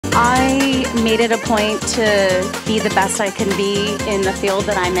made it a point to be the best I can be in the field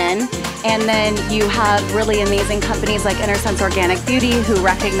that I'm in. And then you have really amazing companies like Sense Organic Beauty who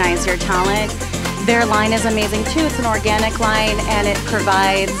recognize your talent. Their line is amazing too. It's an organic line and it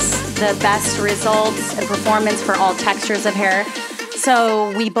provides the best results and performance for all textures of hair.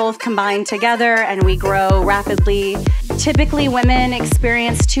 So we both combine together and we grow rapidly. Typically, women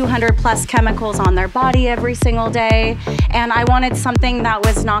experience 200 plus chemicals on their body every single day. And I wanted something that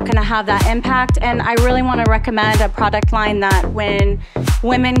was not gonna have that impact. And I really wanna recommend a product line that when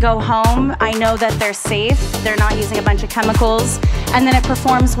women go home, I know that they're safe, they're not using a bunch of chemicals, and then it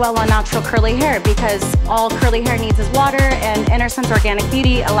performs well on natural curly hair because all curly hair needs is water, and Sense Organic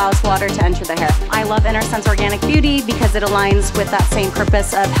Beauty allows water to enter the hair. I love Sense Organic Beauty because it aligns with that same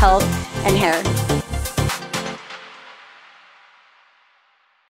purpose of health and hair.